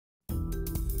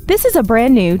This is a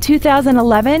brand new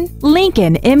 2011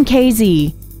 Lincoln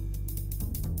Mkz.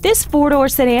 This four-door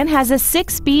sedan has a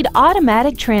 6-speed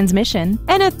automatic transmission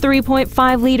and a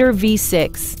 3.5-liter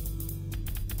V6.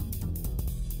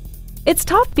 Its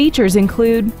top features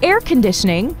include air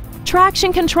conditioning,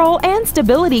 traction control and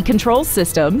stability control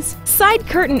systems, side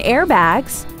curtain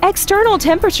airbags, external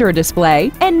temperature display,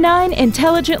 and 9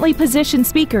 intelligently positioned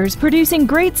speakers producing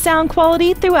great sound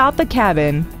quality throughout the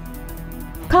cabin.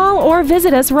 Call or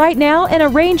visit us right now and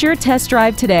arrange your test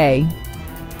drive today.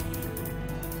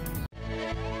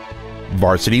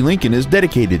 Varsity Lincoln is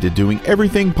dedicated to doing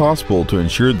everything possible to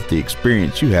ensure that the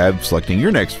experience you have selecting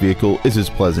your next vehicle is as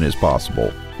pleasant as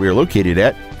possible. We are located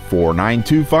at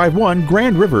 49251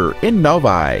 Grand River in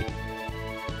Novi.